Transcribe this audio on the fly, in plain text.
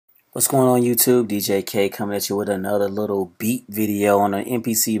What's going on YouTube? Djkay coming at you with another little beat video on an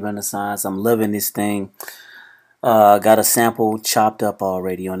MPC Renaissance. I'm loving this thing. Got a sample chopped up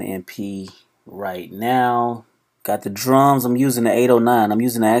already on the MP right now. Got the drums. I'm using the 809. I'm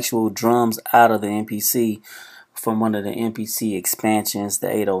using the actual drums out of the MPC from one of the MPC expansions, the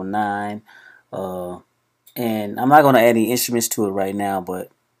 809. And I'm not going to add any instruments to it right now,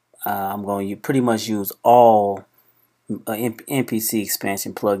 but I'm going to pretty much use all MPC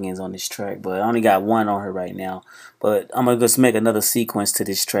expansion plugins on this track, but I only got one on her right now. But I'm gonna just make another sequence to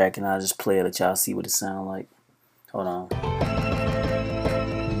this track and I'll just play it, let y'all see what it sounds like. Hold on.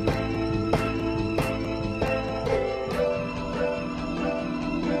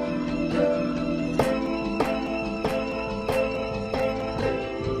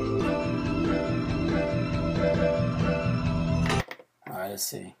 Alright, let's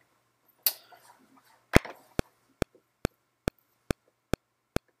see.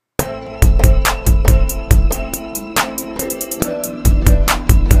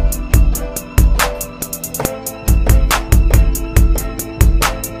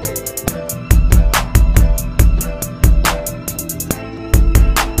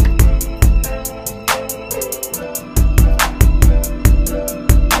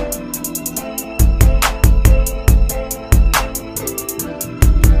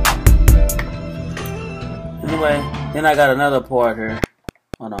 Anyway, then I got another part here.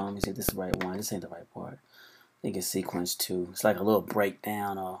 Hold on, let me see if this is the right one. This ain't the right part. I think it's sequence 2. It's like a little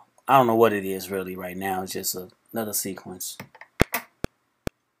breakdown, or I don't know what it is really right now. It's just another sequence.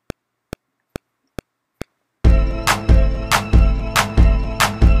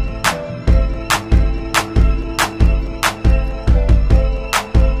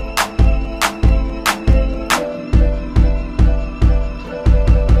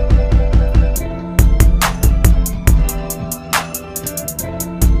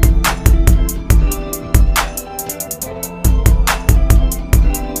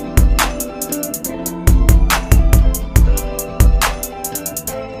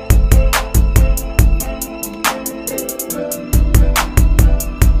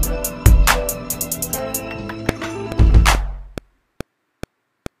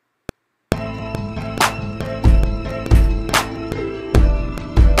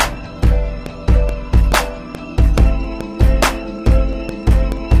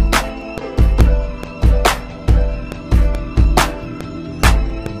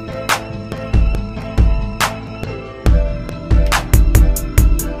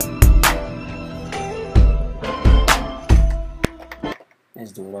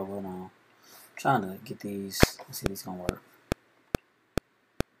 Let's do it over now. Trying to get these. Let's see if this gonna work.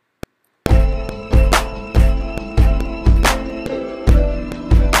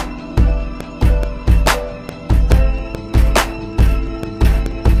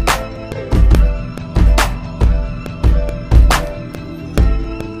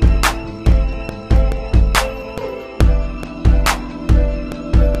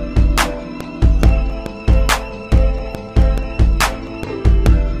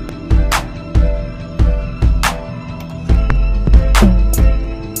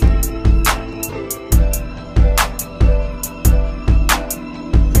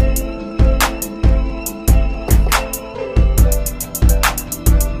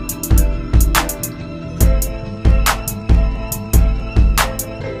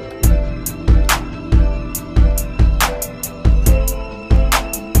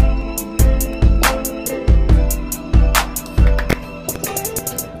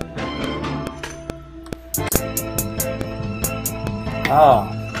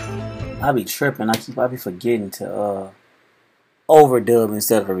 Oh, I be tripping. I be forgetting to overdub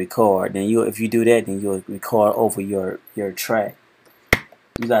instead of record. Then if you do that, then you'll record over your track.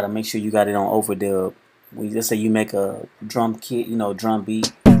 You gotta make sure you got it on overdub. When let's say you make a drum kit, drum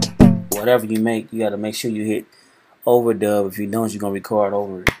beat, whatever you make, you gotta make sure you hit overdub. If you don't, you're gonna record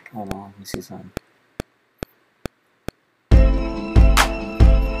over it. Hold on, let me see something.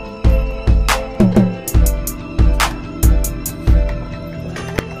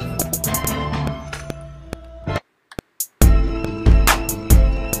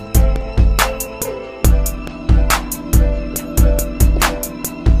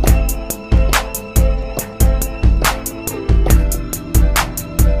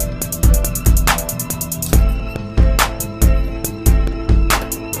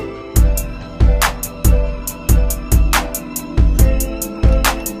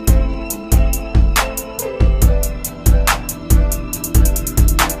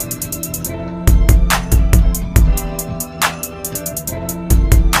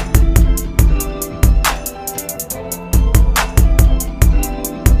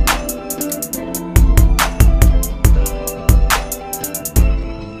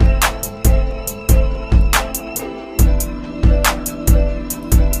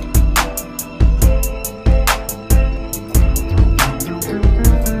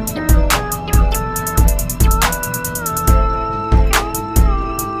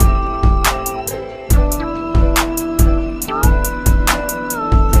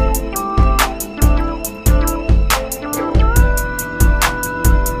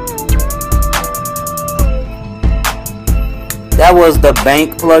 that was the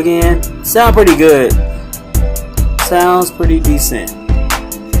bank plugin. Sound pretty good. Sounds pretty decent.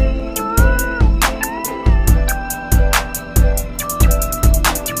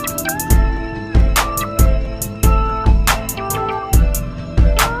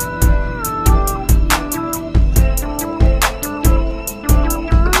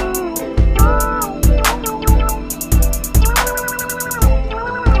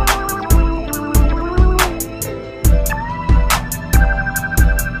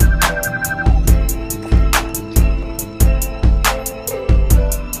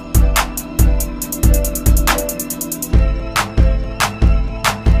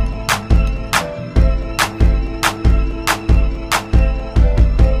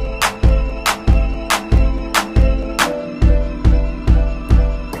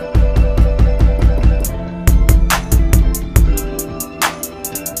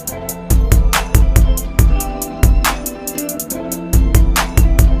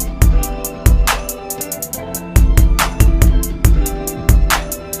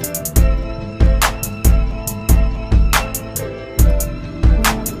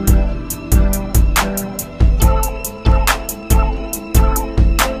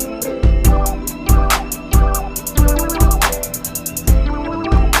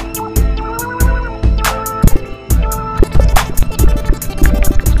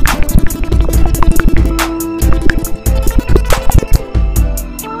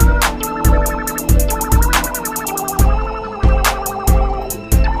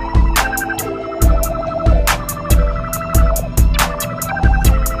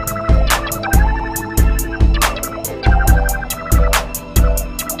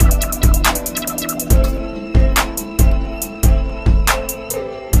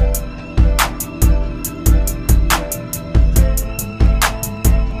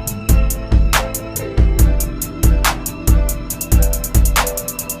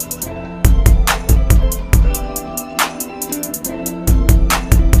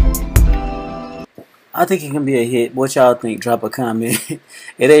 I think it can be a hit. What y'all think? Drop a comment.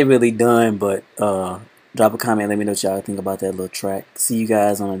 It ain't really done, but drop a comment. Let me know what y'all think about that little track. See you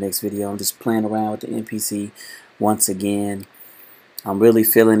guys on the next video. I'm just playing around with the MPC once again. I'm really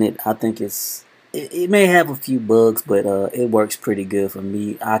feeling it. I think it may have a few bugs, but it works pretty good for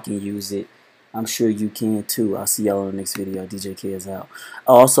me. I can use it. I'm sure you can too. I'll see y'all on the next video. Djkay is out.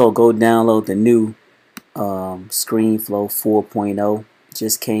 Also, go download the new ScreenFlow 4.0.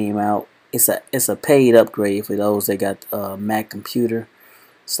 Just came out. It's a paid upgrade for those that got a Mac computer.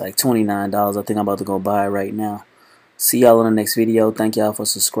 It's like $29. I think I'm about to go buy it right now. See y'all on the next video. Thank y'all for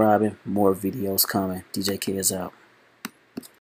subscribing. More videos coming. Djkay is out.